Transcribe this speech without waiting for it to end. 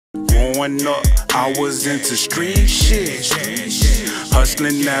growing up, I was into street shit.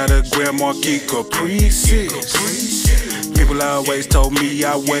 Hustling out of Grand Marquis Caprices. People always told me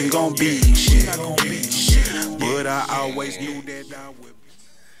I wasn't gonna be shit, but I always knew that I would.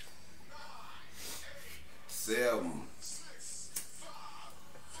 7.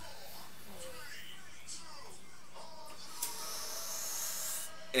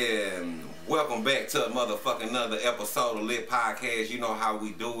 And welcome back to another episode of Lit Podcast. You know how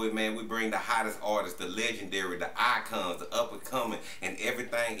we do it, man. We bring the hottest artists, the legendary, the icons, the up and coming, and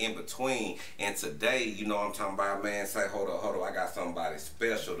everything in between. And today, you know what I'm talking about, man. Say, hold up, I got somebody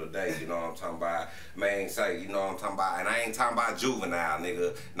special today. You know what I'm talking about, man. Say, you know what I'm talking about. And I ain't talking about Juvenile,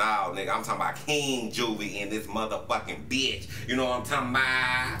 nigga. No, nigga, I'm talking about Kyyng Juvie in this motherfucking bitch. You know what I'm talking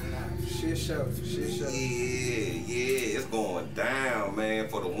about? Shit show. Yeah, it's going down, man.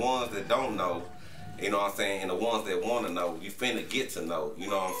 For the ones that don't know, you know what I'm saying, and the ones that want to know, you finna get to know, you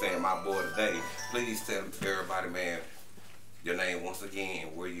know what I'm saying, my boy today. Please tell everybody, man, your name once again,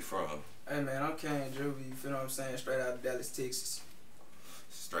 where you from? Hey, man, I'm Kyyng Juvie, you feel what I'm saying, straight out of Dallas, Texas.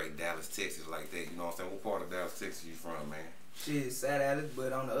 Straight Dallas, Texas like that, you know what I'm saying? What part of Dallas, Texas you from, man? Shit, South Dallas,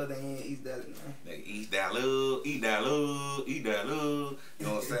 but on the other end, East Dallas, man. East Dallas. You know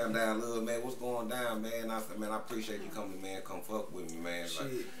what I'm saying, Dallas, man. What's going down, man? I said, man, I appreciate you coming, man. Come fuck with me, man. Shit.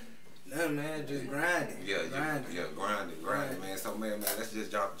 Like, nothing, man, just grinding. Grinding, man. So, man, let's just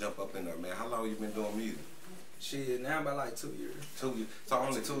jump up in there, man. How long you been doing music? Shit, now about like 2 years. 2 years. So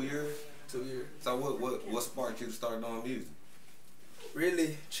only 2 years? 2 years. So what sparked you to start doing music?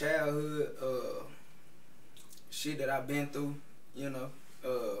 Really, childhood, shit that I've been through, you know,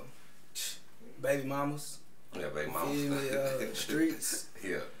 baby mamas. Yeah, baby mamas. You feel me? Streets.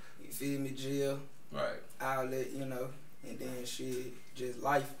 Yeah. You feel me? Jail. Right. Outlet, you know, and then shit, just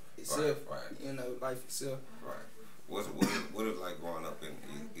life itself. Right. You know, life itself. Right. What is it like growing up in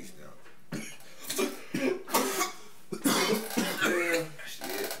East Dallas?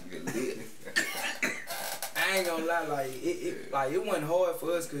 Shit, you get lit. I ain't gonna lie, like it wasn't hard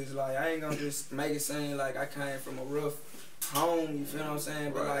for us, cause like I ain't gonna just make it seem like I came from a rough home, you feel what I'm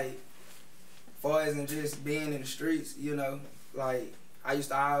saying? But like, far as in just being in the streets, you know, like I used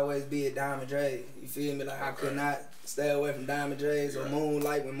to always be at Diamond J's, you feel me? Like I could not stay away from Diamond J's or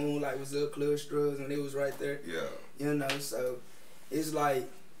Moonlight when Moonlight was up, Club Strugs when it was right there. Yeah. You know, so it's like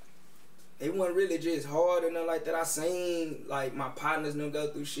it wasn't really just hard or nothing like that. I seen like my partners don't go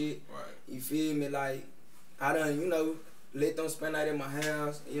through shit. Right. You feel me? Like I done, you know, let them spend night in my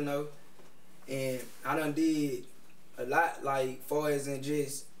house, you know, and I done did a lot, like, far as in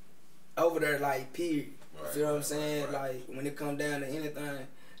just over there, like, period. You feel what I'm saying? Like, when it come down to anything,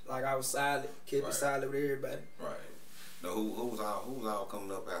 like, I was solid, kept it solid with everybody. Right. Now, who was all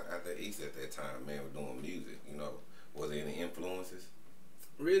coming up out the East at that time, man, with doing music, you know? Was there any influences?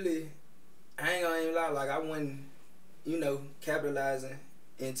 Really, I ain't gonna even lie, like, I wasn't, you know, capitalizing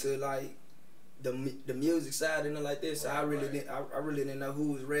into, like, the music side and like this. So I really didn't know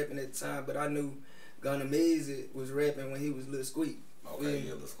who was rapping at the time, but I knew Gunna Meezy was rapping when he was Lil Squeak. Okay,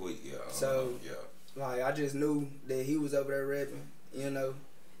 yeah, Lil Squeak, yeah. So like I just knew that he was over there rapping, you know,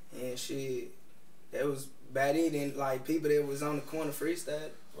 and shit. That was about it. And like people that was on the corner freestyle.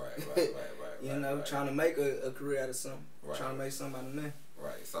 Right. You know, trying to make a career out of something. Trying to make something out of nothing.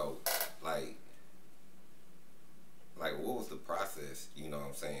 Right. So like what was the process? You know what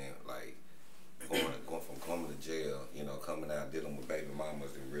I'm saying? Like going from coming to jail, you know, coming out dealing with baby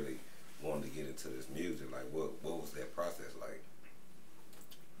mamas and really wanting to get into this music, like what was that process like?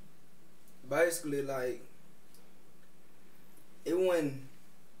 Basically, like it wasn't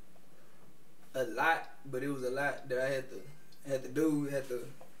a lot, but it was a lot that I had to do, had to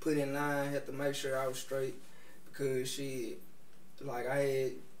put in line, had to make sure I was straight, because shit, like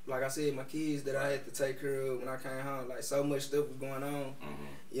I said, my kids that I had to take care of when I came home, like so much stuff was going on,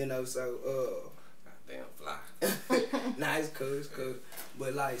 you know, so damn fly. Nah, it's cool.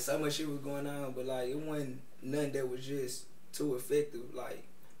 But like so much shit was going on, but like it wasn't nothing that was just too effective, like,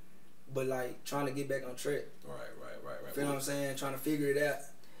 but like trying to get back on track. Right. Feel what I'm saying? Trying to figure it out,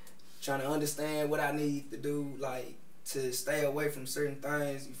 trying to understand what I need to do, like to stay away from certain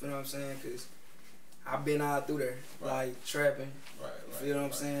things. You feel what I'm saying? Cause I've been all through there, like trapping. You feel what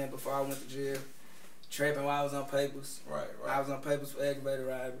I'm saying? Before I went to jail, trapping while I was on papers. I was on papers for aggravated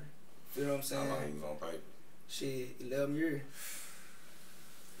robbery. Feel what I'm saying? How long you was on paper? Shit, 11 years.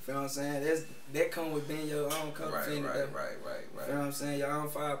 Feel what I'm saying? That come with being your own co-defendant. Right. Feel what I'm saying? Your own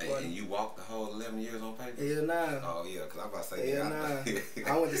fire party. And you walked the whole 11 years on paper? Hell nah. Oh yeah, cause I'm about to say hell nah.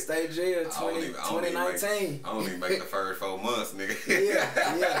 I went to state jail 2019. I don't even make the first 4 months, nigga.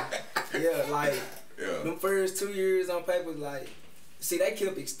 Yeah, like them first 2 years on paper, like See, they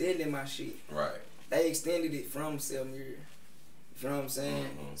kept extending my shit. Right. They extended it from 7 years. You know what I'm saying?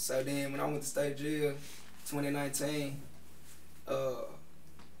 Mm-hmm. So then when I went to state jail, 2019,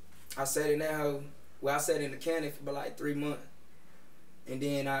 I sat in that hoe. Well, I sat in the county for about like 3 months. And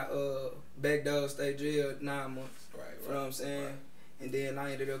then I backdoored state jail 9 months. Right. You know what I'm saying? Right. And then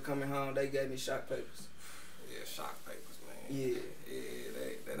I ended up coming home. They gave me shock papers. Yeah, shock papers, man. Yeah.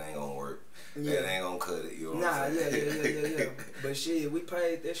 Yeah, that ain't gonna work. Yeah. That ain't gonna cut it. You know what Nah, I'm saying? yeah. But shit, we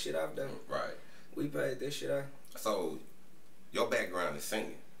paid that shit off though. Right. We paid that shit off. So, your background is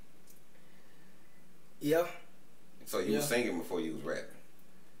singing. Yeah. So you was singing before you was rapping.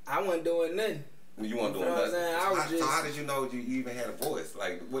 I wasn't doing nothing. You weren't doing nothing. So how did you know you even had a voice?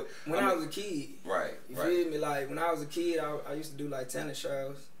 Like what? When I was a kid. Right. You feel me? Like when I was a kid, I used to do like talent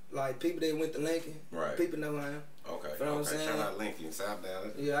shows. Like people that went to Lincoln. Right. People know who I am. Okay. You know what I'm saying? Shout out Lincoln, South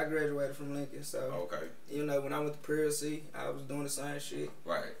Dallas. Yeah, I graduated from Lincoln, so. Okay. You know, when I went to Pearl C, I was doing the same shit.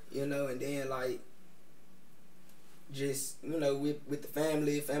 Right. You know, and then like, just you know, with the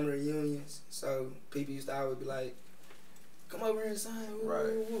family reunions. So people used to always be like, "Come over here and sing."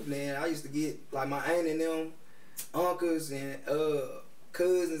 Right. Man, I used to get like my aunt and them, uncles and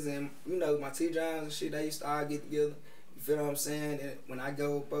cousins and you know my T-Johns and shit. They used to all get together. You feel what I'm saying? And when I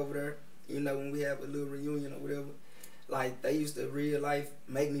go up over there, you know, when we have a little reunion or whatever, like they used to real life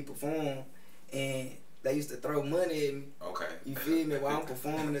make me perform, and they used to throw money at me. Okay. You feel me? While I'm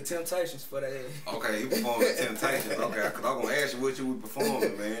performing the Temptations for that. Okay, you performing the Temptations. Okay, cause I'm gonna ask you what you were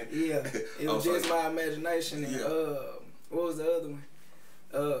performing, man. Yeah, it was just my imagination. And what was the other one?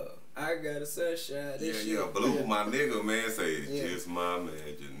 I got a sunshine. Yeah, Blue, my nigga, man, say it's just my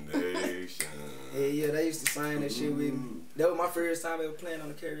imagination. Yeah, they used to sing that shit with me. That was my first time ever playing on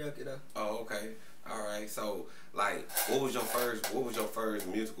the karaoke though. Oh, okay. All right. So, like, what was your first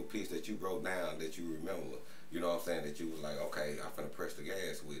musical piece that you wrote down that you remember? You know what I'm saying? That you was like, okay, I'm finna press the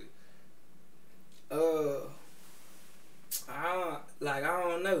gas with it. I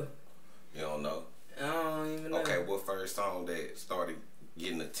don't know. You don't know? I don't even know. Okay, what first song that started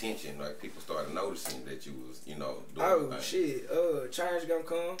getting attention? Like people started noticing that you was, you know, doing Oh shit. Change gonna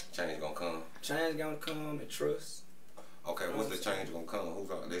come. Change gonna come. Change gonna come and trust. Okay, what's the change gonna come?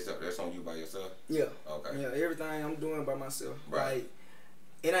 Who's on? That's on you by yourself? Yeah. Okay. Yeah, everything I'm doing by myself. Right. Like,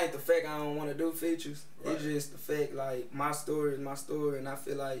 it ain't the fact I don't want to do features. Right. It's just the fact, like, my story is my story, and I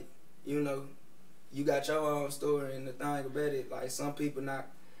feel like, you know, you got your own story, and the thing about it, like, some people not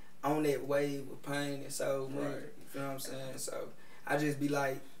on that wave of pain and soul music. Right. You feel what I'm saying? So, I just be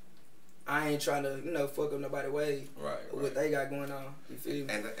like, I ain't trying to, you know, fuck up nobody's wave. Right. What they got going on. You feel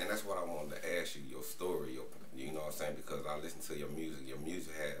me? And that's what I wanted to ask you, your story, you know what I'm saying? Because I listen to your music. Your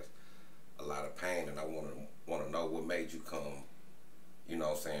music has a lot of pain, and I want to know what made you come, you know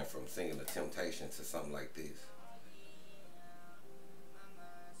what I'm saying, from singing The Temptation to something like this.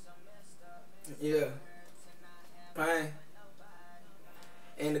 Yeah. Pain.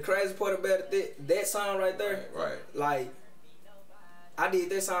 And the crazy part about it, that song right there, Right. like, I did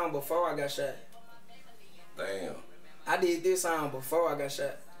this song before I got shot. Damn. I did this song before I got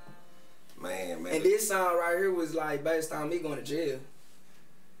shot. Man. And this song right here was like based on me going to jail.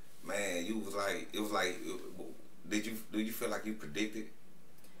 Man, it was like, do you feel like you predicted?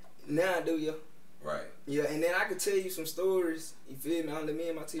 Now I do, yeah. Right. Yeah, and then I could tell you some stories, you feel me, only me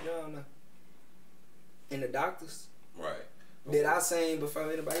and my T-John know. And the doctors. Right. That I seen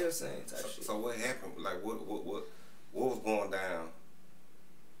before anybody else seen type shit. So what happened? Like what was going down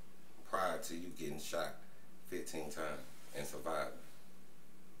prior to you getting shot 15 times and surviving?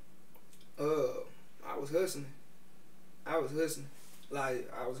 I was hustling.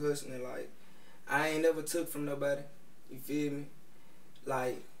 Like, I ain't never took from nobody. You feel me?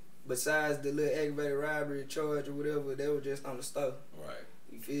 Like, besides the little aggravated robbery charge or whatever, they were just on the stove. Right.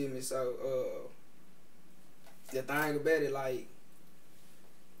 You feel me? So, the thing about it, like,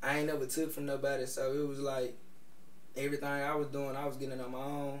 I ain't never took from nobody, so it was like, everything I was doing, I was getting it on my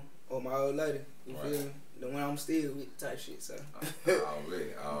own, or my old lady. You feel me? The one I'm still with type shit, so. Already,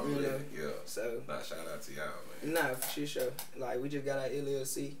 you know? yeah. So. Nah, shout out to y'all, man. Nah, for sure. Like, we just got our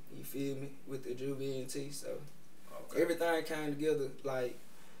LLC, you feel me, with the Juvie and T, so. Okay. Everything came together, like,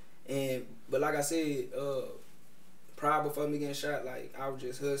 but like I said, prior before me getting shot, like, I was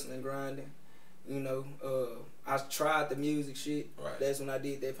just hustling, grinding, you know. I tried the music shit. Right. That's when I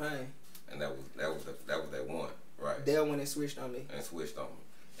did that pain. And that was that one, right? That when it switched on me. And switched on me.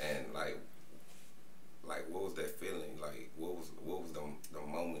 And like what was that feeling? Like what was the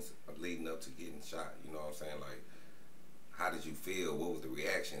moments leading up to getting shot? You know what I'm saying? Like how did you feel? What was the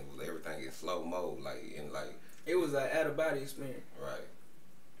reaction? Was everything in slow mo? It was an out-of-body experience. Right.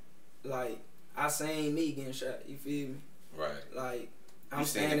 Like, I seen me getting shot, you feel me? Right. Like I'm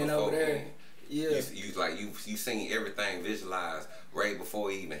standing over there. Yeah. You seen everything visualized right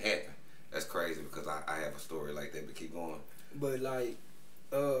before it even happened. That's crazy because I have a story like that, but keep going. But like,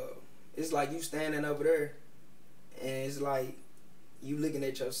 it's like you standing over there, and it's like you looking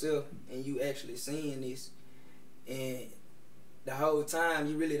at yourself and you actually seeing this, and the whole time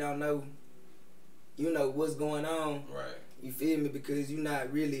you really don't know, you know, what's going on. Right. You feel me? Because you're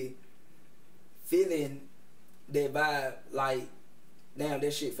not really feeling that vibe. Like, damn,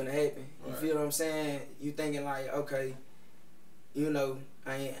 that shit finna happen. You feel what I'm saying? You thinking like, okay, you know,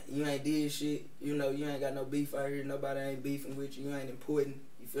 you ain't did shit. You know, you ain't got no beef out here. Nobody ain't beefing with you. You ain't important.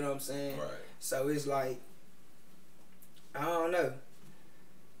 You feel what I'm saying? Right. So it's like, I don't know.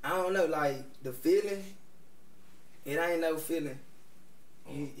 Like the feeling, it ain't no feeling.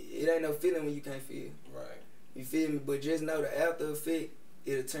 It ain't no feeling when you can't feel. Right. You feel me? But just know the after effect,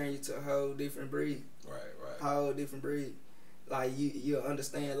 it'll turn you to a whole different breed. Right. Whole different breed. Like you'll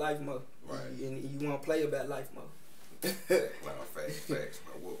understand life more. Right. And you won't play about life more. Facts.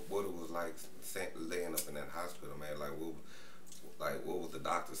 What it was like laying up in that hospital, man. What was the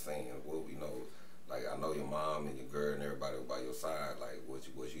doctor saying? What, you know, like, I know your mom and your girl and everybody was by your side. Like, was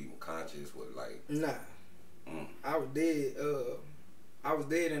you even conscious? What, like? Nah. I was dead. I was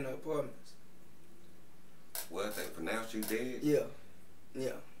dead in the apartments. What, they pronounced you dead?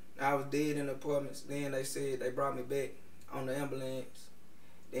 Yeah. I was dead in the apartments. Then they said they brought me back on the ambulance.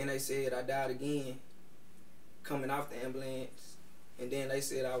 Then they said I died again coming off the ambulance. And then they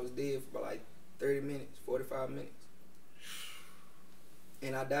said I was dead for like 30 minutes, 45 minutes.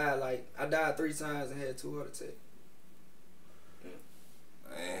 And I died 3 times and had 2 heart attacks.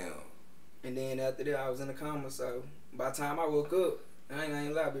 Damn. And then after that I was in a coma, so by the time I woke up, I ain't gonna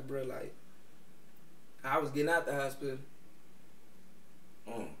lie, bro, like, I was getting out the hospital.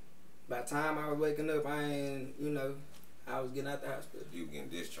 By the time I was waking up, I was getting out the hospital. You getting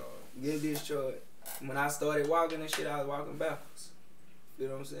discharged? Getting discharged. When I started walking and shit, I was walking backwards. You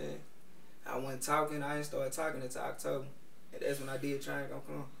know what I'm saying? I wasn't talking. I didn't start talking until October. And that's when I did try and go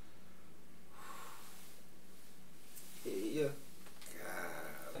come. Yeah.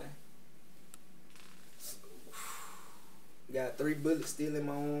 God. Got 3 bullets still in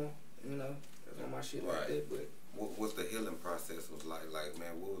my arm. You know, that's on my shit like that. But what's the healing process was like? Like,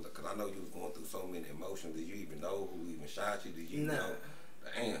 man, what was it? Cause I know you was going through so many emotions. Did you even know who even shot you? Did you know?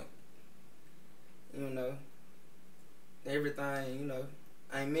 Damn. You know, everything, you know,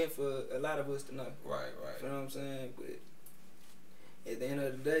 ain't meant for a lot of us to know. Right. You know what I'm saying? But at the end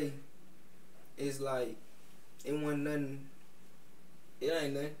of the day, it's like, it wasn't nothing. It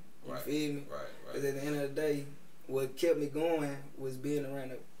ain't nothing. You feel me? Right. Because at the end of the day, what kept me going was being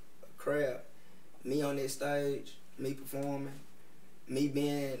around a crowd. Me on that stage, me performing, me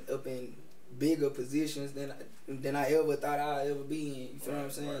being up in bigger positions than I ever thought I'd ever be in. You feel what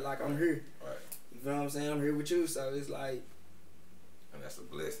I'm saying? Like, I'm here. Right. You feel what I'm saying? I'm here with you, so it's like, and that's a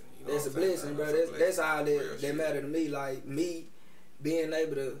blessing. You know that's a blessing, bro. That's all that matter to me. Like, me being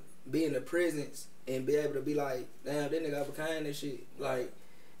able to be in the presence and be able to be like, damn, that nigga overcame that shit. Like,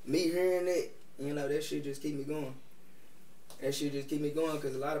 me hearing it, you know, that shit just keep me going. That shit just keep me going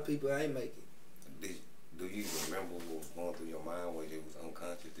because a lot of people ain't make it. Do you remember what was going through your mind when you was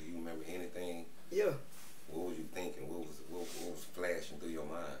unconscious? Do you remember anything? Yeah. What was you thinking? What was flashing through your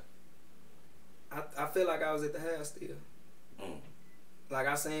mind? I feel like I was at the house still. Like,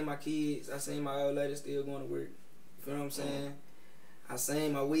 I seen my kids, I seen my old lady still going to work. You feel what I'm saying? I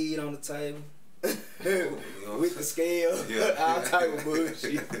seen my weed on the table. With the scale, all type of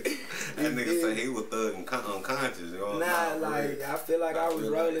bullshit. That nigga say he was unconscious. You know, like, I feel like I was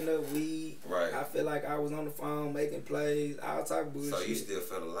rolling up weed. Right. I feel like I was on the phone making plays, all type of bullshit. So you still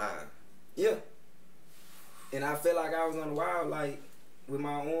felt alive? Yeah. And I feel like I was on the wild, like, with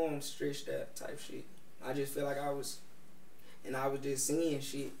my arms stretched out type shit. I just feel like I was just seeing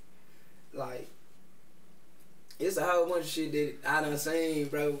shit. Like, it's a whole bunch of shit that I done seen,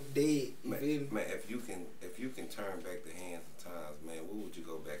 bro, dead. You feel me? Man, if you can turn back the hands of times, man, what would you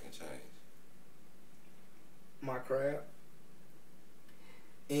go back and change? My crowd.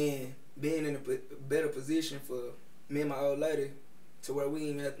 And being in a better position for me and my old lady to where we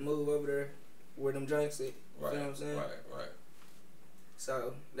didn't even have to move over there where them drinks at. You know what I'm saying? Right.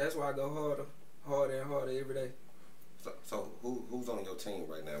 So that's why I go harder and harder every day. So who's on your team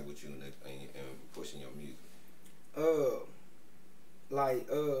right now with you and pushing your music?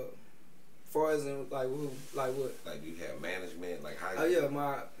 Far as in, like, who, like what? Like, you have management, like how? Oh yeah,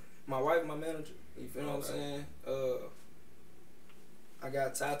 my wife, my manager. You feel what I'm saying? I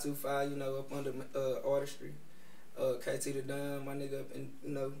got Tattoo 5, you know, up under artistry. KT the Don, my nigga up in,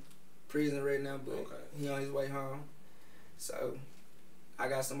 you know, prison right now, but he on his way home. So I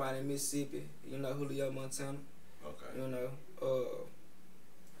got somebody in Mississippi, you know, Julio Montana. Okay. You know,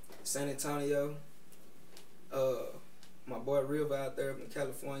 San Antonio. My boy River out there in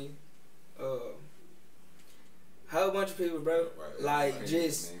California. Whole bunch of people, bro. Right. Like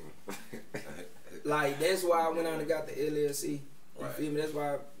just like that's why I went on and got the LLC. You Right. feel me? That's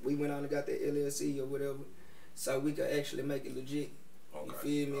why we went on and got the LLC or whatever, so we could actually make it legit. Okay. You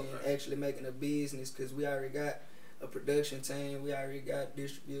feel me? Okay. And actually making a business, cause we already got a production team. We already got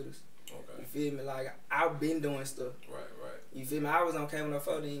distributors. Okay. You feel me? Like I've been doing stuff. Right. You feel me? I was on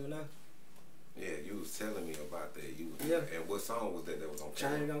K104, didn't even know. Yeah, you was telling me about that. Yeah. And what song was that was on?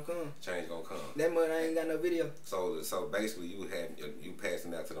 Change gonna come. Change gonna come. That mud ain't got no video. So basically, you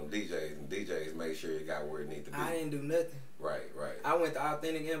passing out to them DJs, and DJs made sure it got where it needed to be. I didn't do nothing. Right. I went to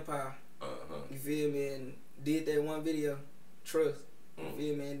Authentic Empire. You feel me? And did that one video, Trust. You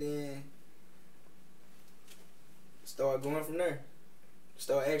feel me? And then start going from there.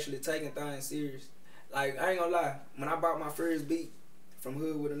 Start actually taking things serious. Like, I ain't gonna lie, when I bought my first beat from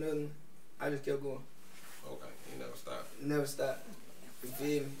Hood with another one, I just kept going. Okay, you never stopped. Never stopped. You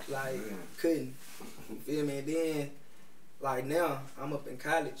feel me? Like, couldn't. You feel me? And then, like now, I'm up in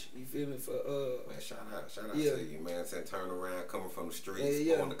college. You feel me? For Man, shout out yeah. to you, man. Saying turn around, coming from the streets,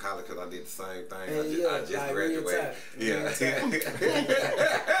 Yeah. going to college, cause I did the same thing. Yeah, I just like, graduated.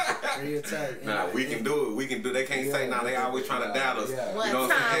 real tight. Nah, we can do it. We can do. They can't say now. They always trying to doubt us. Yeah. You know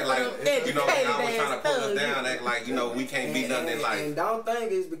what I'm saying? Like, you know, they always trying to pull us down. Act like, you know, we can't be nothing in life. And don't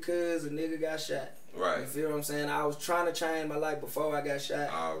think it's because a nigga got shot. Right. You feel what I'm saying? I was trying to change my life before I got shot.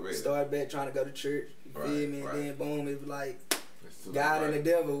 Already. Started back trying to go to church. You feel me? And then boom, it was like God and the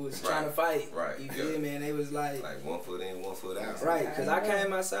devil was trying to fight. Right. You feel me? And it was like 1 foot in, 1 foot out. right, because I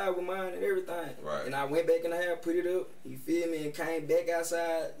came outside with mine and everything. Right. And I went back in the house, put it up, you feel me, and came back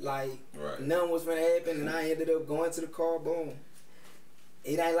outside like nothing was gonna happen, and I ended up going to the car, boom.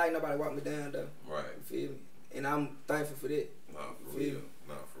 It ain't like nobody walked me down though. Right. You feel me? And I'm thankful for that. No, for real.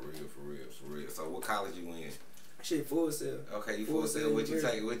 No, for real. So what college you in? Shit, Full Sail. Okay, you Full Sail. What you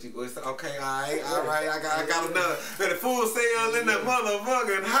take? Okay, all Right. right. I got another. The Full Sail in the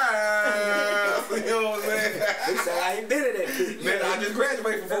motherfucking house. You know what I'm saying? They say I ain't been in that. Man, I just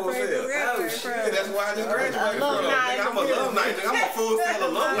graduated from Full Sail. Oh, shit. That's why I just graduated from. Alumni. I'm an alumni. I'm a Full Sail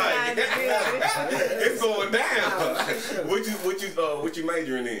alumni. It's going down. What you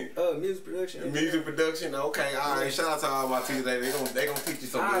majoring in? Music production. Music production. Okay, all right. Shout out to all my teachers. They gonna teach you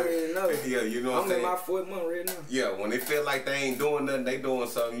something. I already know. Yeah, you know what I'm saying. I'm in my 4th month right now. Yeah, when they feel like they ain't doing nothing, they doing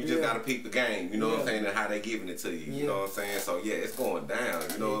something. You just Yeah. gotta peep the game. You know what I'm Yeah. saying, and how they giving it to you. You Yeah. know what I'm saying. So yeah, it's going down.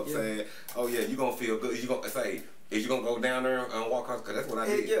 You know what I'm Yeah. saying. Oh yeah, you gonna feel good. You gonna say. Is you gonna go down there and walk out? Cause that's what I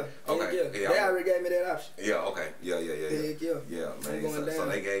did. Yeah. Okay. Yeah. Yeah. They already gave me that option. Yeah. Okay. Yeah. Heck yeah. Yeah, I'm man. going So down.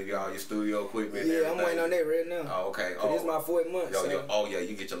 they gave you all your studio equipment. Yeah, and I'm everything. waiting on that right now. Oh, okay. This is my 4th month. Yo, So. oh yeah,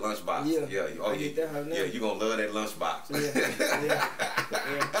 you get your lunchbox. Yeah. Yeah. Oh I yeah. get that house now. Yeah, you gonna love that lunchbox.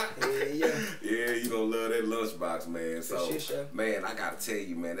 Yeah. Yeah, you gonna love that lunchbox, man. So, shit show. man, I gotta tell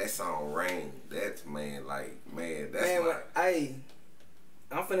you, man, that song "Rain." That's man, that's Man, my hey,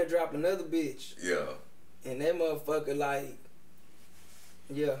 I'm finna drop another bitch, yeah. and that motherfucker like,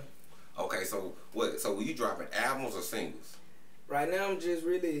 yeah. Okay, so what? So were you dropping albums or singles? Right now I'm just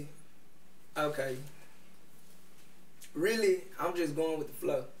really, okay. Really, I'm just going with the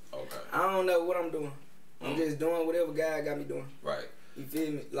flow. Okay. I don't know what I'm doing. I'm just doing whatever God got me doing. Right. You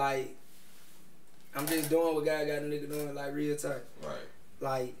feel me? Like, I'm just doing what God got a nigga doing, like real tight. Right.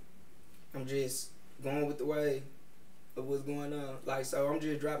 Like, I'm just going with the way of what's going on. Like, so I'm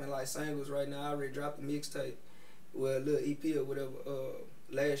just dropping like singles right now. I already dropped a mixtape, well, a little EP or whatever,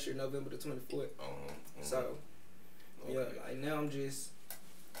 last year, November the 24th. So, yeah, like now I'm just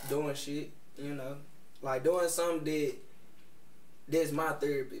doing shit, you know, like doing something that's my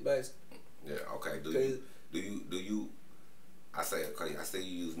therapy, basically. Yeah. Okay. Do you? I say okay. I say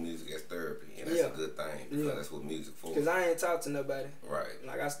you use music as therapy, and that's a good thing because that's what music for. Cause I ain't talked to nobody. Right.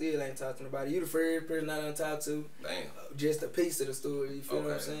 Like I still ain't talked to nobody. You the first person I done talked to. Damn. Just a piece of the story. You feel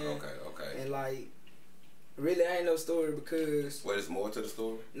what I'm saying? Okay. And like, really, ain't no story because. What is more to the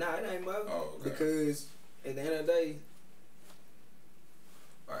story? Nah, it ain't more. Oh, okay. Because at the end of the day.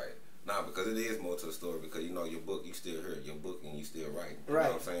 Right. Nah, because it is more to the story because you know your book, you still hear your book and you still writing. You Right.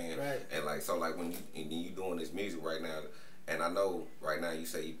 know what I'm saying? Right. And like so, like when you doing this music right now, and I know right now you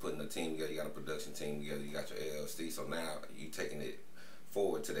say you putting a team together, you got a production team together, you got your LLC. So now you taking it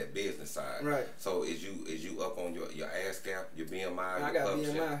forward to that business side. Right. So is you up on your ASCAP, your BMI, I your got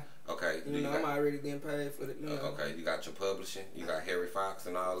publishing? BMI. Okay. You know, I'm already getting paid for it. You know. Okay, you got your publishing, you got Harry Fox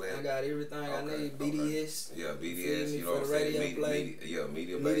and all that. I got everything I need. BDS. Yeah, BDS. You know what I'm for the saying? radio play.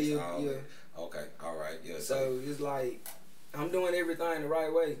 Media base. All yeah. that. Okay, all right. Yeah. So it's like I'm doing everything the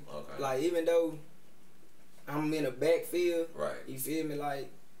right way. Okay. Like, even though I'm in a backfield, Right. you feel me? Like,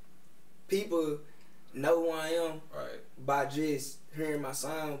 people know who I am Right. by just hearing my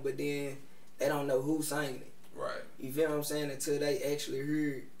sound, but then they don't know who's singing it. Right. You feel what I'm saying? Until they actually hear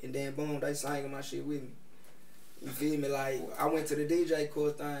it, and then boom, they singing my shit with me. You feel me? Like, I went to the DJ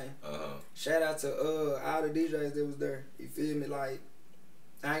course thing. Shout out to all the DJs that was there. You feel me? Like,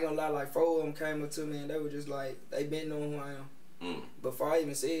 I ain't gonna lie, like 4 of them came up to me and they were just like, they been knowing who I am. Before I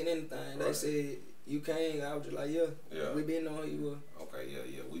even said anything, they said, "You Kyyng." I was just like, yeah. We been knowing who you were. Okay,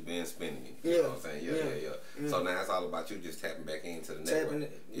 yeah. We been spinning it. You know what I'm saying? Yeah. So now it's all about you just tapping back into the network.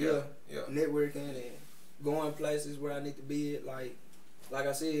 Yeah. Networking and going places where I need to be at. Like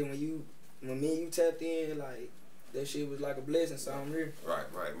I said, when me and you tapped in, like, that shit was like a blessing, so I'm here.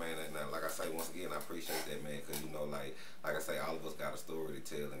 Right, man. And like I say, once again, I appreciate that, man, because, you know, like I say, all of us got a story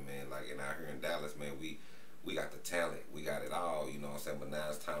to tell, and, man, like, and out here in Dallas, man, we got the talent, we got it all, you know what I'm saying, but now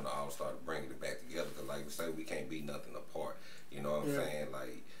it's time to all start bringing it back together, because, like we say, we can't be nothing apart, you know what I'm saying,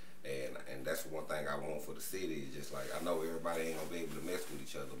 like, and that's one thing I want for the city, is just, like, I know everybody ain't gonna be able to mess with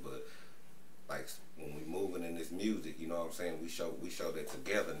each other, but, like, when we moving in this music, you know what I'm saying, we show that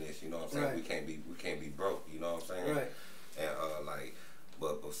togetherness, you know what I'm saying, we can't be broke, you know what I'm saying, and like,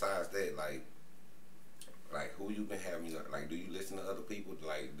 but besides that, like who you been having, like, do you listen to other people,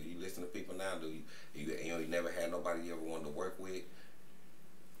 like, do you listen to people now, you never had nobody you ever wanted to work with?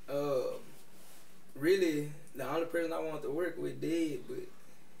 Really, the only person I wanted to work with did, but,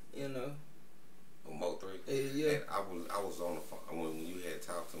 you know, Mo3. Yeah. And I was on the phone when you had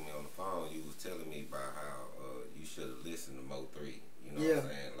talked to me on the phone. You was telling me about how you should have listened to Mo3. You know what I'm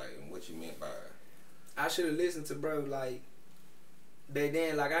saying? Like, and what you meant by it? I should have listened to bro. Like, back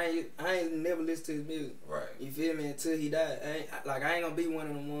then, like, I ain't never listened to his music. Right. You feel me? Until he died. I ain't gonna be one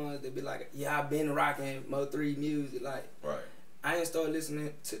of them ones that be like, yeah, I been rocking Mo3 music. Like, I ain't started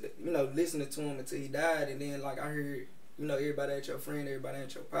listening to him until he died, and then, like, I heard, you know, everybody ain't your friend, everybody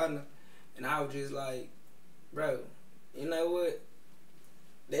ain't your partner. And I was just like, bro, you know what?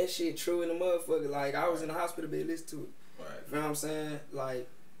 That shit true in the motherfucker. Like, I was in the hospital bed listening to it. Right. You know what I'm saying? Like,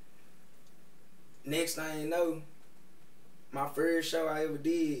 next thing you know, my first show I ever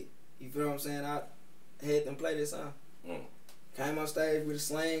did, you feel what I'm saying? I had them play this song. Came on stage with a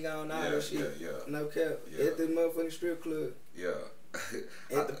slang on, all that shit. No cap. At the motherfucking strip club.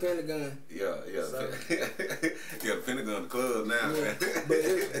 At the Pentagon. So, the Pentagon club now, man.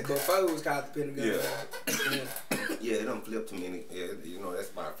 But before it was called the Pentagon. Yeah, it don't flip too many. Yeah, you know,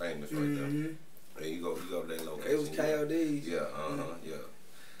 that's my famous right there. And you go to that location. It was KOD's. Yeah.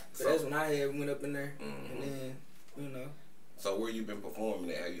 So that's when I went up in there, and then, you know. So where you been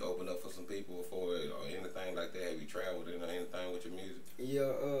performing at? Have you opened up for some people before or anything like that? Have you traveled in or anything with your music?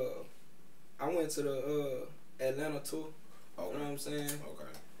 Yeah, I went to the Atlanta tour. Okay. You know what I'm saying?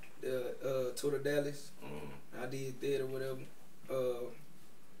 Okay. The tour to Dallas. I did that or whatever.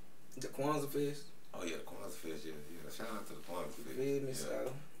 The Kwanzaa Fest. Oh yeah, the Kwanzaa Fest. Yeah. Shout out to the Kwanzaa Fest. Feel me?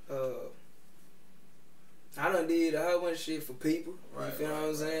 So, I done did a whole bunch of shit for people. You feel what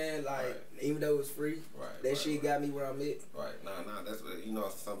I'm saying? Like, even though it's free, that shit got me where I'm at. Nah, that's what, you know,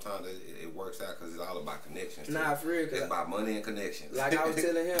 sometimes it works out because it's all about connections. Nah, for real. It's about money and connections. Like I was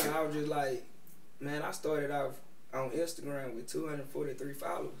telling him, I was just like, man, I started off on Instagram with 243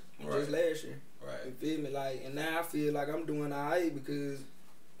 followers just last year. You feel me? Like, and now I feel like I'm doing alright because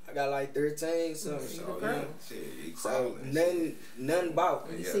I got like 13 something. So nothing bought.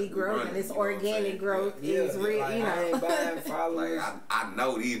 You see growth, and it's organic growth. It's real, like, you know. I ain't buying followers. Like, I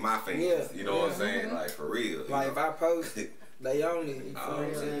know these my fans. You know what I'm saying? Like, for real. Like, if I post, they own it. You feel what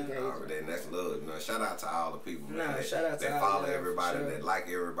I'm saying? Then that's love. You know, shout out to all the people, man, that all follow everybody, that like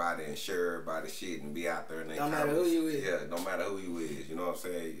everybody, and share everybody's shit, and be out there. And no matter who you is. Yeah, no matter who you is. You know what I'm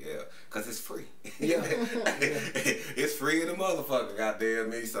saying? Yeah, because it's free. Yeah. It's free in the motherfucker, goddamn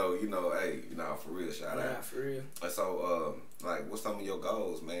me. So, you know, hey, you know, for real, shout out. Nah, for real. So, like, what's some of your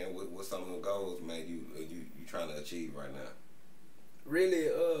goals, man? What's some of the goals, man, you trying to achieve right now? Really,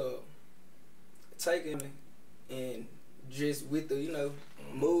 taking and just with the, you know,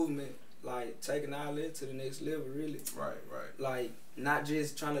 movement, like, taking all that to the next level, really. Right. Like, not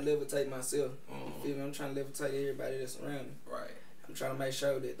just trying to levitate myself. You feel me? I'm trying to levitate everybody that's around me. I'm trying to make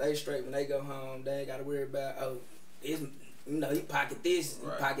sure that they straight when they go home. They ain't got to worry about, oh, it's, you know, he pocket this, he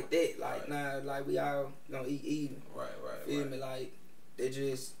pocket that. Like, nah, like, we all gonna eat even. Feel me? Like, they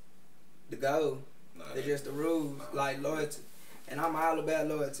just the goal. They're just the rules. Like, loyalty. And I'm all about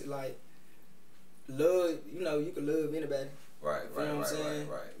loyalty. Like, love, you know, you can love anybody. You know what I'm saying?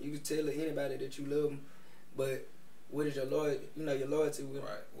 You can tell anybody that you love them. But what is your loyalty? You know, your loyalty with.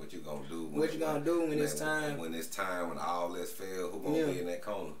 Right. What you gonna do? What you gonna do when it's time? When it's time, when all this fails, who gonna be in that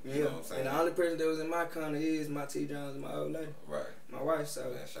corner? Yeah. You know what I'm saying? And the only person that was in my corner is my T Jones and my old lady. Right. My wife. So.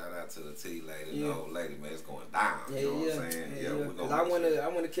 Man, shout out to the T lady, the old lady, man. It's going down. Yeah, you know what I'm saying? Yeah. We Cause gonna I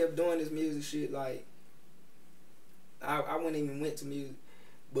wanna kept doing this music shit. Like, I wouldn't even went to music,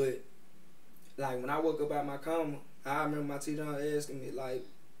 but like when I woke up out my coma, I remember my T Jones asking me, like,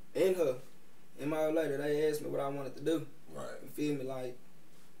 in my old lady, they asked me what I wanted to do. Right. You feel me? Like,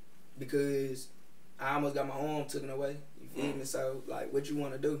 because I almost got my arm taken away. You feel me? So, like, what you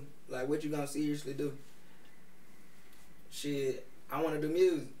want to do? Like, what you gonna seriously do? Shit, I want to do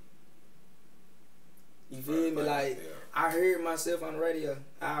music. You feel me? Like, I heard myself on the radio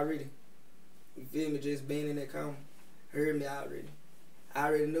already. You feel me? Just being in that coma. Heard me already. I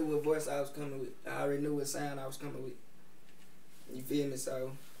already knew what voice I was coming with. I already knew what sound I was coming with. You feel me?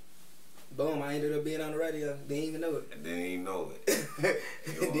 So, boom, I ended up being on the radio. Didn't even know it. And didn't even know it. You know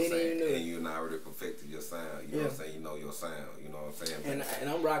what I'm Didn't saying? even know it. And you already perfected your sound. You know what I'm saying? You know your sound. You know what I'm saying? And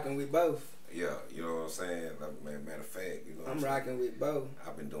I'm rocking with both. Yeah, you know what I'm saying? Like, matter of fact, you know what I'm rocking with both.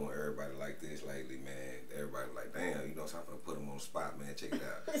 I've been doing everybody like this lately, man. Everybody like, damn, you know, so I'm gonna put them on the spot, man. Check it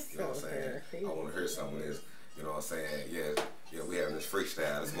out. You know what I'm saying? I want to hear some of this. You know what I'm saying? Yeah, we having this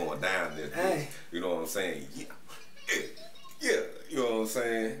freestyle. It's going down this bitch. You know what I'm saying? Yeah. You know what I'm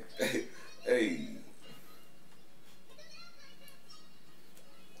saying? Hey.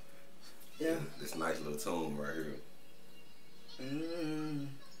 Yeah. This nice little tune right here.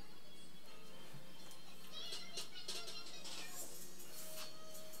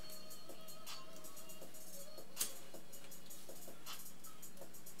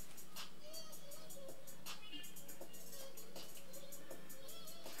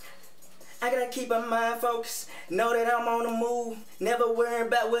 I gotta keep my mind focused, know that I'm on the move, never worrying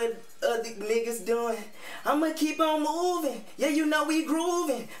about what other niggas doing. I'ma keep on moving, yeah, you know we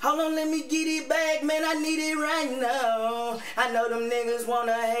grooving. Hold on, let me get it back, man, I need it right now. I know them niggas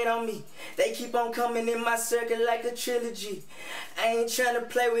wanna hate on me, they keep on coming in my circle like a trilogy. I ain't tryna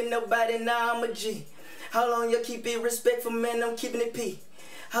play with nobody, now I'm a G. Hold on, you keep it respectful, man, I'm keeping it P.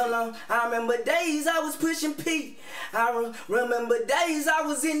 Hold on, I remember days I was pushing P. I remember days I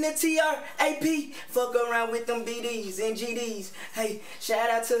was in the TRAP. Fuck around with them BDs and GDs. Hey, shout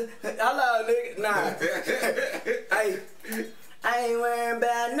out to, hello nigga, nah. Hey, I ain't worrying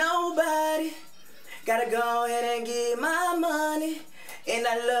about nobody. Gotta go ahead and get my money. And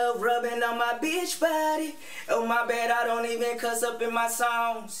I love rubbing on my bitch body. Oh my bad, I don't even cuss up in my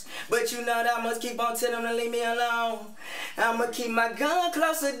songs. But you know that I must keep on telling them to leave me alone. I'ma keep my gun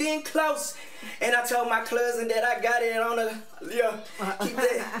closer than close. And I told my cousin that I got it on the, keep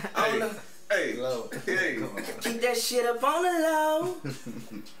that on the, keep that shit up on the low.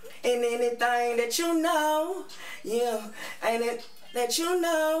 And anything that you know, ain't it that you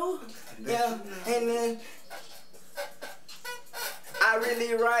know, and then I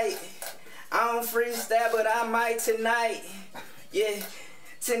really write. I don't freestyle, but I might tonight. Yeah,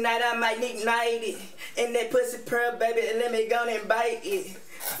 tonight I might ignite it. And that pussy pearl, baby, let me go and bite it.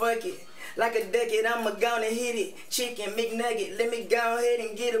 Fuck it. Like a ducket, I'ma gonna hit it. Chicken, McNugget, let me go ahead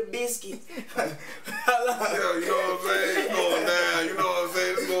and get a biscuit. Yo, you know what I'm saying? It's going down. You know what I'm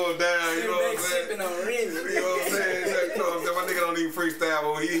saying? It's going down. You know what I'm saying? Sipping on Remy. You know what I'm saying? You know what I'm saying? My nigga don't even freestyle,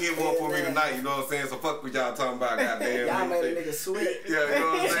 but he hit one for me tonight. You know what I'm saying? So fuck what y'all talking about, goddamn. Y'all made a nigga sweat. Yeah, you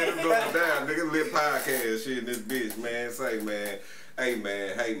know what I'm saying? It's going down. Nigga lit podcast shit in this bitch, man. Say, man. Hey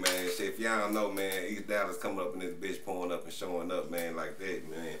man, shit, if y'all don't know, man, East Dallas coming up in this bitch, pulling up and showing up, man, like that,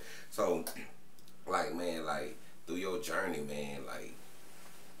 man. So, like, man, like, through your journey, man, like,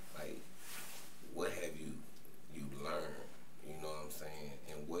 what have you learned, you know what I'm saying,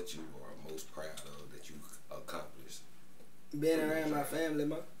 and what you are most proud of that you accomplished? Being around my family,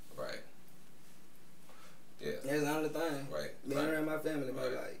 man. Right. Yeah. That's the only thing. Right. Being around my family,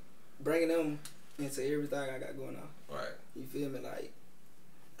 man, like, bringing them into everything I got going on. Right. You feel me? Like,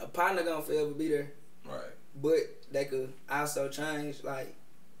 a partner gonna forever be there. Right. But they could also change, like,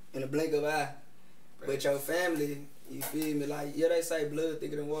 in a blink of an eye. Right. But your family, you feel me? Like, yeah, they say blood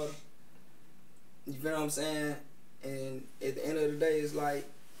thicker than water. You feel what I'm saying? And at the end of the day, it's like,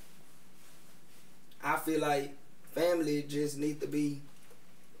 I feel like family just need to be,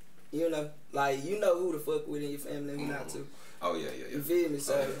 you know, like, you know who to fuck with in your family and who not to. Oh, yeah. You feel me?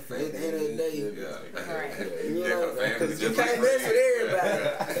 So, at the end of the day, you know, because you can't mess with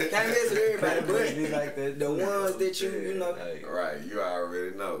everybody. Can't mess with everybody, but the ones that you know. Right, you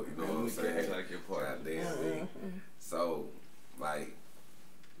already know. You know what I'm saying? Goddamn. So, like,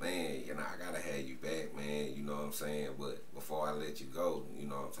 man, you know, I gotta have you back, man. You know what I'm saying? But before I let you go, you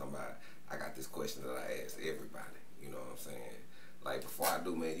know what I'm talking about? I got this question that I ask everybody. You know what I'm saying? Like, before I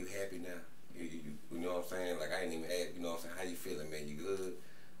do, man, you happy now? You know what I'm saying? Like, I ain't even ask, you know what I'm saying? How you feeling, man? You good?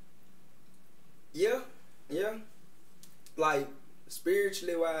 Yeah. Like,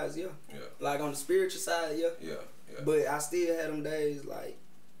 spiritually wise, yeah. Like, on the spiritual side, yeah. But I still had them days, like,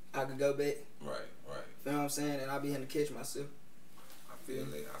 I could go back. Right. You know what I'm saying? And I be having to catch myself. I feel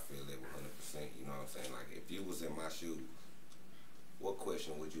that 100%. You know what I'm saying? Like, if you was in my shoes, what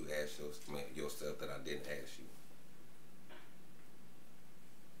question would you ask yourself that I didn't ask you?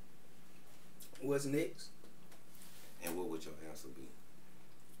 What's next? And what would your answer be?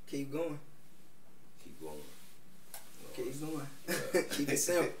 Keep going. Keep going. Keep going. Keep it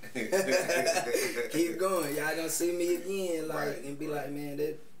simple. Keep going. Y'all gonna see me again, like, and be like, man,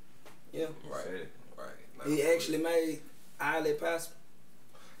 that, yeah. Right. He actually made all that possible.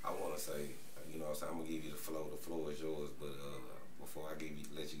 I want to say, you know what I'm saying, I'm going to give you the floor. The floor is yours, but before I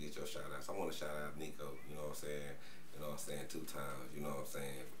let you get your shout-outs, I want to shout out Nico, you know what I'm saying? You know what I'm saying, 2 times, you know what I'm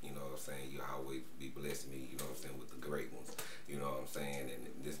saying? You know what I'm saying? You always be blessing me, you know what I'm saying, with the great ones. You know what I'm saying? And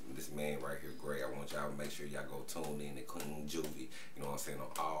this man right here, great. I want y'all to make sure y'all go tune in to Kyyng Juvie, you know what I'm saying,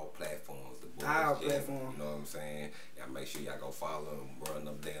 on all platforms. All platforms. You know what I'm saying? Y'all make sure y'all go follow them, run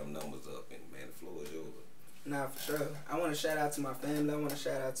them damn numbers up, and man, the floor is yours. Nah, for sure. I want to shout out to my family. I want to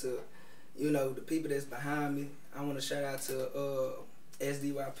shout out to, you know, the people that's behind me. I want to shout out to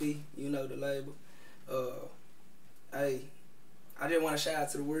SDYP, you know, the label. Hey, I just want to shout out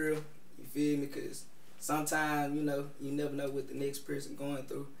to the world, you feel me? Because sometimes, you know, you never know what the next person going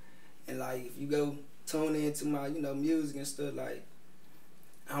through. And, like, if you go tune into my, you know, music and stuff, like,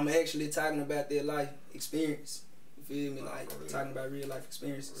 I'm actually talking about their life experience. You feel me? Like, talking about real life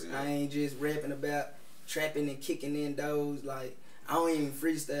experiences. I ain't just rapping about trapping and kicking in doors. Like, I don't even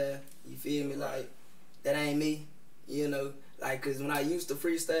freestyle. You feel me? Like, that ain't me. You know? Like, cause when I used to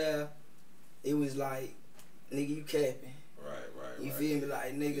freestyle, it was like, nigga, you capping. Right. You feel me?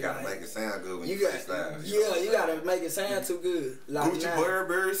 Like, nigga, you gotta like, make it sound good when you freestyle. Yeah, you gotta make it sound too good. Like, Gucci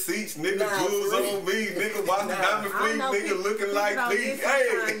Burberry seats, nigga, jewels on me, nigga, watching diamond fleet, nigga, looking like me.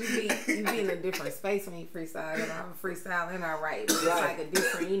 Hey, you be in a different space when you freestyle. You know, I'm freestyling, all right. But it's like a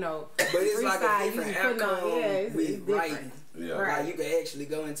different, you know. But it's like a different outcome it's writing. Yeah. Right. Like, you can actually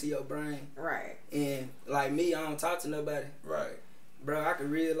go into your brain. Right. And like me, I don't talk to nobody. Right. Bro, I could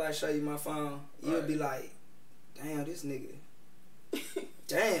really like show you my phone. You'll be like, damn, this nigga.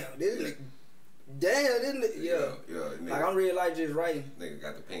 Damn, this nigga. Yeah. Nigga. Like, I'm really like just writing. Nigga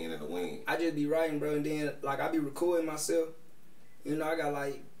got the pen in the wing. I just be writing, bro, and then like I be recording myself. You know, I got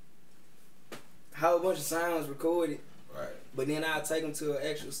like a whole bunch of sounds recorded. Right. But then I take them to an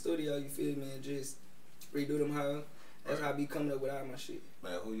actual studio, you feel me, and just redo them how. That's how I be coming up with all my shit.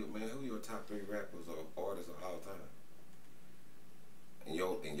 Man, who your top 3 rappers or artists of all time? In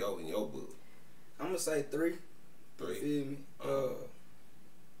your book. I'm gonna say 3. 3. You feel me?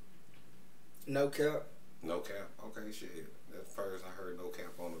 No Cap. No Cap. Okay, shit. That's first I heard No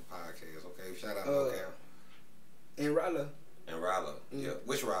Cap on the podcast. Okay, shout out No Cap. And Rollo. Yeah.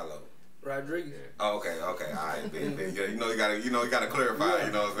 Which Rollo? Rodriguez. Oh, okay. All right, yeah, you know you gotta clarify. Yeah.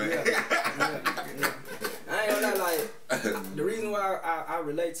 You know what I'm saying? Yeah. I ain't gonna lie, like, the reason why I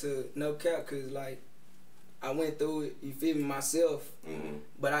relate to No Cap, cause like I went through it, you feel me, myself.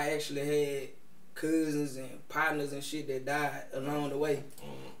 But I actually had cousins and partners and shit that died along the way.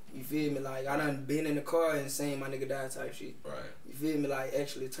 You feel me? Like, I done been in the car and seen my nigga die type shit. Right. You feel me? Like,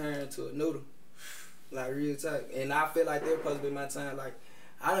 actually turned to a noodle. Like, real tight. And I feel like they're supposed to be my time. Like,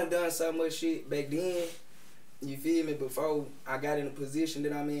 I done so much shit back then, you feel me, before I got in the position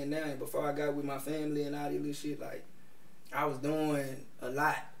that I'm in now, and before I got with my family and all this little shit, like, I was doing a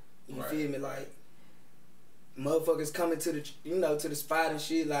lot. You feel me? Like, motherfuckers coming to the, you know, to the spot and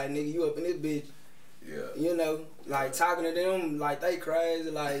shit, like, nigga, you up in this bitch. Yeah. You know, like, talking to them like they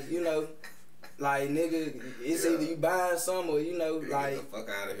crazy, like, you know, like, nigga, it's either you buying some or, you know, like, get the fuck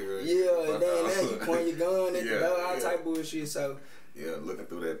out of here. Yeah, and then you point your gun at the door, all type of bullshit, so. Yeah, looking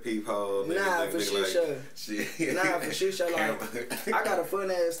through that peephole. Nah, for shit show. Nah, for shit show. Like, I got a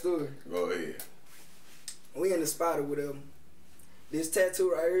fun ass story. Go ahead. We in the spot or whatever. This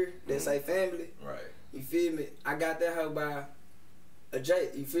tattoo right here that say family. Right. You feel me? I got that hoe by a J.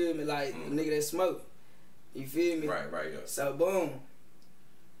 You feel me? Like, a nigga that smoke. You feel me? Right, yeah. So, boom.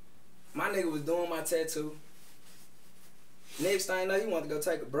 My nigga was doing my tattoo. Next thing I know, he wanted to go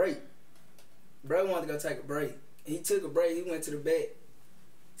take a break. Bro wanted to go take a break. He took a break. He went to the back.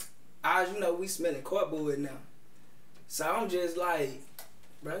 You know, we smelling cardboard now. So I'm just like,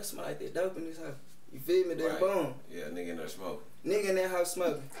 bro, it smell like that dope in this house. You feel me? Then boom. Yeah, nigga in there smoking. Nigga in that house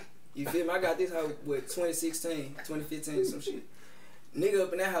smoking. You feel me? I got this house with 2016, 2015, some shit. Nigga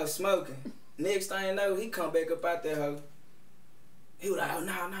up in that house smoking. Next thing you know, he come back up out there, hoe. He was like, oh,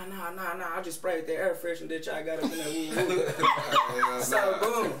 nah. I just sprayed that air freshener that y'all got up in that woo. So,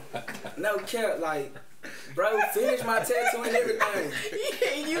 boom. No cap, like, bro, finish my tattoo and everything.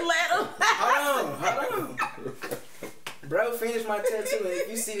 Yeah, you let him. Hold on. Bro, finish my tattoo, and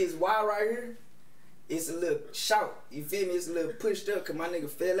if you see this wire right here, it's a little short. You feel me? It's a little pushed up because my nigga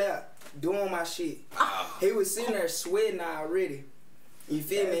fell out doing my shit. He was sitting there sweating already. You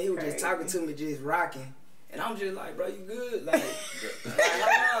feel me? He was just talking to me, just rocking. And I'm just like, bro, you good? Like,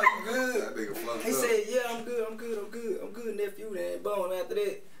 hold on, you good? That nigga fucked He up. said, yeah, I'm good, nephew. Then boom, after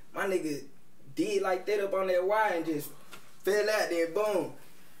that, my nigga did like that up on that wire and just fell out there, boom.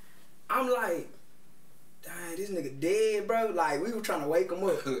 I'm like, dang, this nigga dead, bro. Like, we were trying to wake him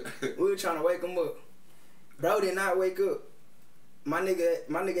up. Bro did not wake up. My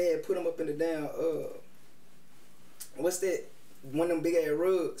nigga had put him up in the damn, what's that? One of them big ass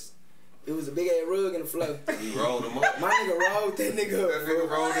rugs. It was a big ass rug in the floor. You rolled him up. My nigga rolled that nigga up. That nigga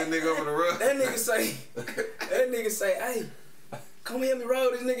rolled that nigga up in the rug. That nigga say, hey, come help me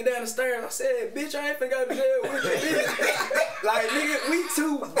roll this nigga down the stairs. I said, bitch, I ain't finna go to jail with you, bitch. Like, nigga, we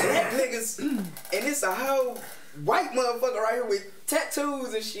two black niggas, and it's a whole white motherfucker right here with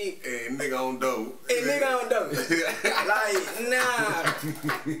tattoos and shit. And nigga on dope. Like, nah.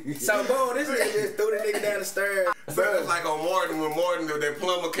 So, boom, this nigga just threw the nigga down the stairs. So it's like on Martin, when Martin, that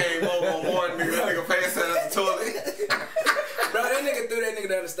plumber came over on Martin, that nigga passed out at the toilet. Bro, that nigga threw that nigga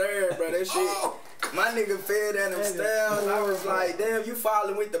down the stairs, bro. That shit. My nigga fell down them stairs. I was like, damn, you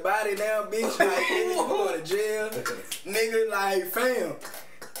falling with the body now, bitch. Like, nigga, you going to jail. Nigga, like, fam.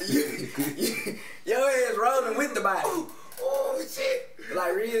 Your ass rolling with the body. Oh, shit.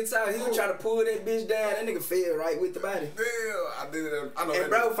 Like, real talk, he was trying to pull that bitch down. That nigga fell right with the body. Damn, I did it. I know And that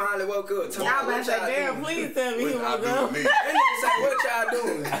bro nigga. finally woke up. Y'all better say, damn, please tell me he What I woke do up. to me. That nigga say, what y'all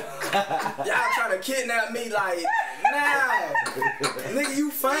doing? Y'all trying to kidnap me? Like, nah. Nigga,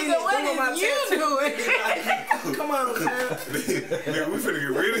 you famous. Nigga, what doing my is you tattoo. doing? Like, come on, man. Nigga, we finna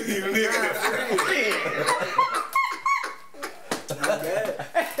get rid of you, nigga. I'm bad.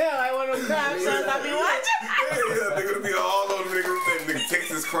 Like one of them crime shows I be watching. Yeah, nigga, be all on niggas. Nigga,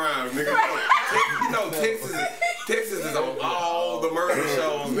 Texas crime, nigga. You know, Texas is on all the murder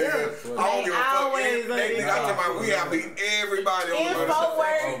shows, nigga. I don't give a fuck. always Nigga, I'm talking about we out beat everybody on the murder show.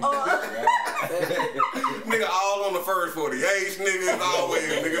 Nigga, all on the first 48, niggas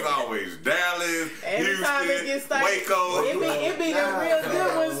always Dallas, Every time it Houston, gets started, Waco, it be the real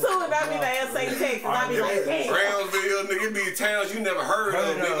good ones too, and I be like, say Texas, I be like, hey. Brownsville, nigga, it be towns you never heard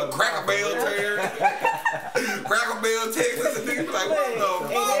of, nigga. Cracker Bell, Texas, and niggas be like, what the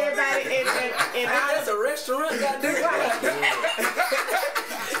And fuck? everybody, and That's a restaurant, goddamn.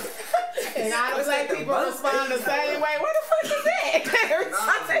 And all the black people respond the same way. What the fuck is that?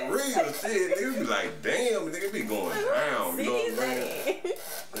 Nah, for real shit, nigga be like, damn, nigga be going down, you know what I'm saying?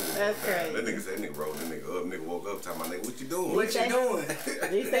 That's crazy. That nigga said, nigga rolled that nigga up, nigga woke up, talking about, nigga, what you doing? What you doing?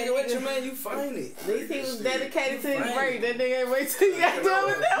 Nigga, What you mean? You find it. At least he was dedicated to his break. That nigga ain't wait till you got done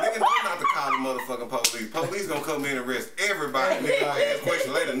with Nigga, that. know not to call the motherfucking police. Police gonna come in and arrest everybody. Nigga gonna ask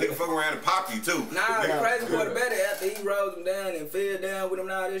questions later. Nigga fuck around and pop you too. Nah, the Nigga. crazy part about it, after he rolled him down and fell down with him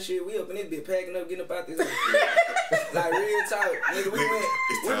and all that shit, we up in this bitch packing up, getting up out this bitch. Like real talk. Nigga,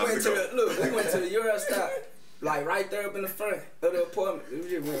 we went to the Euro stop. Like right there up in the front of the apartment. We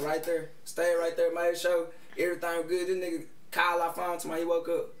just went right there. Stayed right there, made sure everything was good. This nigga called our phone to me, he woke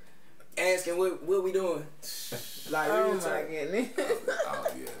up. Asking what we doing. Like Oh real my talk. goodness. Oh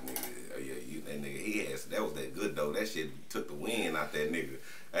yeah, nigga. Oh, yeah, that nigga. He had that was that good though. That shit took the wind out that nigga.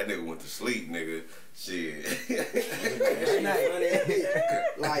 That nigga went to sleep, nigga. Shit.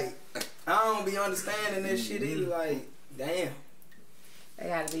 Like, I don't be understanding this shit either. Like, damn. They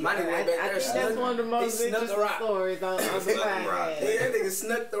gotta be. My nigga went back I there, think that's one of the most he snuck a interesting rock. stories on the Snuck a rock. podcast. Yeah, that nigga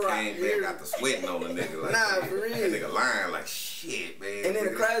snuck the rock. Came back, got the sweating on the nigga. Like, Nah, for real. That nigga lying like shit, man. And then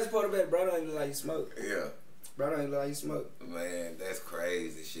the Nigga. crazy part about it, bro, don't even like you smoke. Yeah. Bro, don't even like you smoke. Man, that's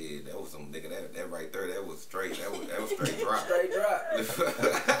crazy shit. That was some nigga. That right there. That was straight. That was straight drop. Straight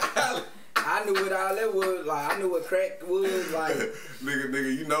drop. I knew what all that was. Like, I knew what crack was. Like,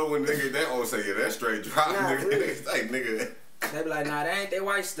 nigga, you know when nigga that old say, yeah, that straight drop, Nah, nigga. really. It's like, nigga. they be like, nah, that ain't that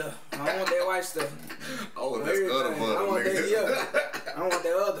white stuff. I don't want that white stuff. Oh, that's other Everything. mother, I want nigga. that, yeah. I want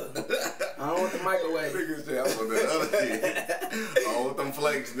that other. I don't want the microwave. Nigga said I want that other shit. I don't want them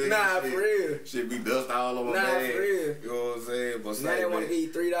flakes, nigga. Nah, shit. For real. Shit be dust all over my head. For real. You know what I'm saying? But Now they want to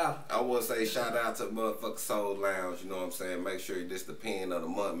give you $3. I would say shout out to motherfucking Soul Lounge, you know what I'm saying? Make sure this the pen of the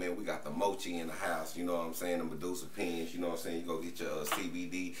month, man. We got the mochi in the house, you know what I'm saying? The Medusa pens, you know what I'm saying? You go get your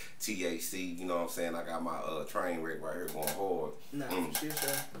CBD, THC, you know what I'm saying? I got my train wreck right here going hard. Nah, for sure, sure.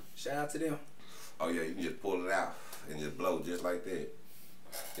 Shout out to them. Oh yeah, you can just pull it out and just blow just like that.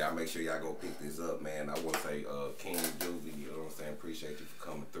 Y'all make sure y'all go pick this up, man. I want to say Kyyng Juvie, you know what I'm saying? Appreciate you for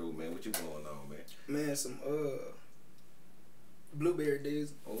coming through, man. What you going on, man? Man, some blueberry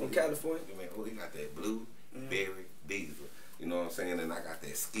diesel from California. Man, he got that blueberry diesel. You know what I'm saying? And I got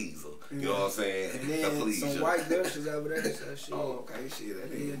that skeezel. You know what I'm saying? And then some white Dutchess over there. So shit. Oh, okay, shit.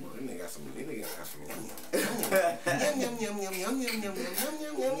 That nigga got some. That nigga got some.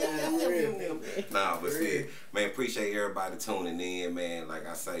 Nah, but shit, man. Appreciate everybody tuning in, man. Like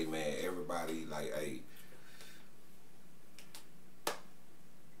I say, man. Everybody, like, hey.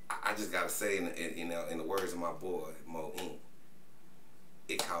 I just gotta say, in the words of my boy Mo Inc.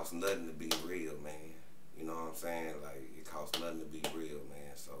 It costs nothing to be real, man. You know what I'm saying? Like, it costs nothing to be real,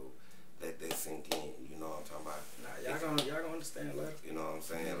 man. So let that sink in. You know what I'm talking about? Nah, y'all gonna understand later. You know what I'm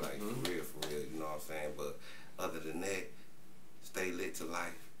saying? Like, for real, you know what I'm saying? But other than that, stay lit to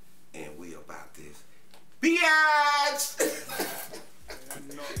life, and we about this. Biatch!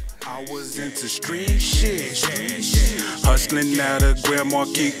 I was into street shit, hustling out of Grand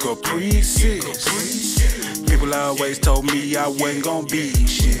Marquis Caprices. People always told me I wasn't gonna be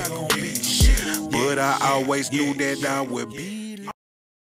shit, but I always knew that I would be.